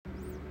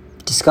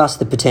Discuss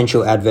the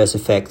potential adverse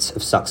effects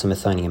of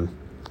succinylcholine.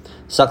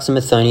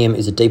 Succinylcholine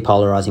is a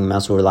depolarizing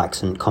muscle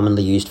relaxant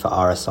commonly used for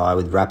RSI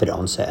with rapid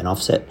onset and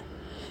offset.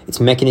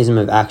 Its mechanism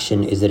of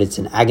action is that it's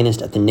an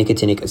agonist at the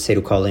nicotinic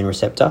acetylcholine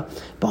receptor,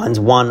 binds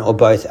one or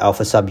both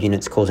alpha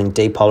subunits causing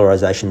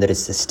depolarization that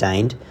is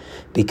sustained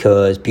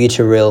because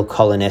butyryl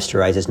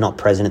cholinesterase is not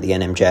present at the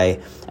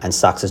NMJ and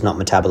SUX is not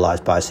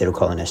metabolized by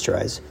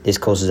acetylcholinesterase. This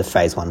causes a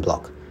phase 1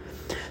 block.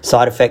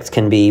 Side effects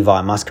can be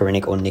via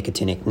muscarinic or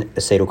nicotinic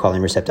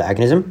acetylcholine receptor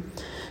agonism.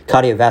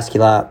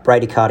 Cardiovascular,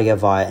 bradycardia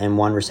via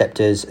M1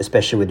 receptors,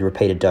 especially with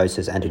repeated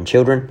doses and in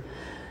children.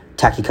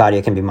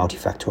 Tachycardia can be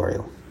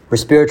multifactorial.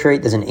 Respiratory,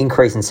 there's an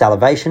increase in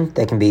salivation.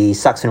 There can be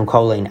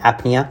succinylcholine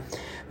apnea,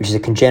 which is a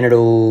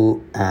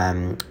congenital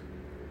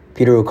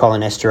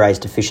butyrylcholinesterase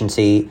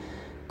deficiency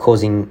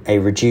causing a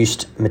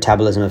reduced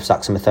metabolism of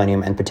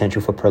succinylcholine and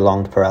potential for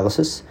prolonged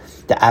paralysis.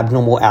 The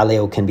abnormal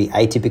allele can be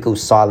atypical,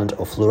 silent,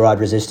 or fluoride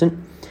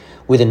resistant.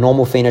 With a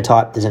normal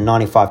phenotype, there's a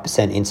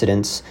 95%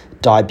 incidence,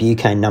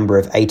 dibutane number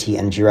of 80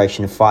 and a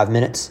duration of 5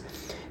 minutes.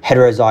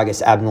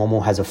 Heterozygous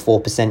abnormal has a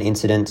 4%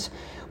 incidence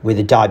with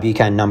a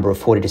dibutane number of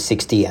 40 to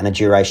 60 and a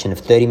duration of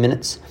 30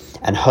 minutes.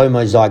 And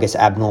homozygous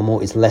abnormal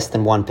is less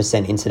than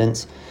 1%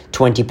 incidence,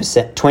 20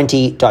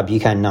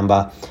 dibutane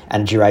number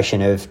and a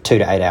duration of 2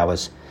 to 8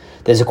 hours.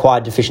 There's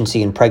acquired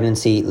deficiency in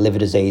pregnancy, liver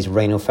disease,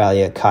 renal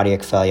failure,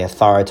 cardiac failure,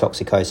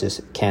 thyrotoxicosis,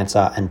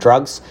 cancer, and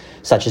drugs,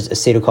 such as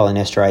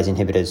acetylcholinesterase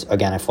inhibitors,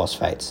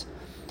 organophosphates.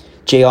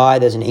 GI,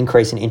 there's an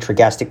increase in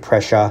intragastric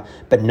pressure,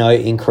 but no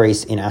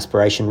increase in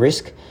aspiration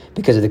risk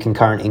because of the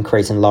concurrent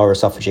increase in lower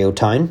esophageal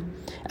tone,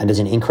 and there's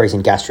an increase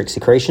in gastric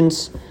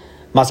secretions.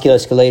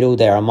 Musculoskeletal,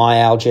 there are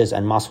myalgias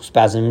and muscle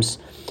spasms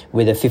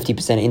with a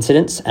 50%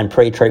 incidence, and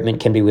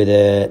pre-treatment can be with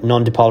a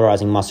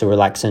non-depolarizing muscle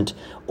relaxant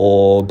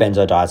or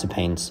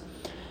benzodiazepines.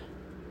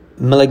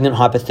 Malignant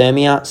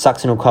hypothermia,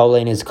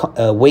 succinylcholine is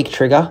a weak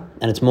trigger,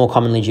 and it's more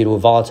commonly due to a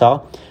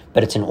volatile,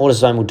 but it's an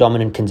autosomal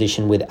dominant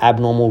condition with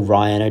abnormal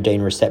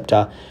ryanodine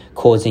receptor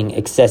causing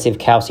excessive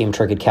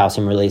calcium-triggered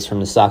calcium release from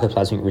the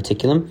sarcoplasmic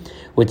reticulum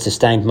with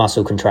sustained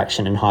muscle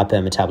contraction and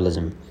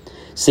hypermetabolism.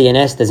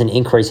 CNS, there's an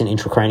increase in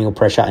intracranial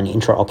pressure and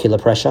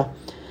intraocular pressure.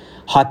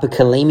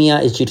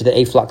 Hyperkalemia is due to the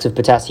efflux of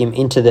potassium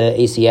into the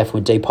ECF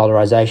with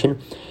depolarization,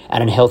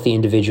 and in healthy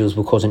individuals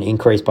will cause an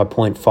increase by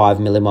 0.5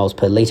 millimoles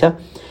per litre.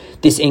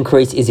 This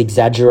increase is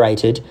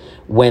exaggerated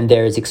when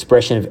there is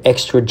expression of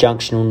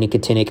extrajunctional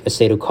nicotinic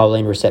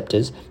acetylcholine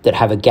receptors that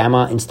have a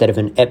gamma instead of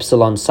an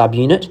epsilon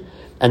subunit,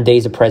 and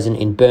these are present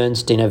in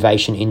burns,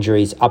 denervation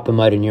injuries, upper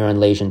motor neuron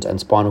lesions, and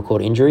spinal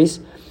cord injuries.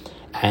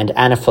 And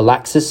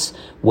anaphylaxis,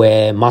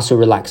 where muscle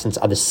relaxants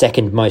are the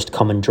second most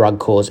common drug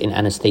cause in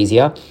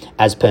anesthesia,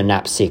 as per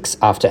NAP6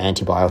 after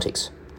antibiotics.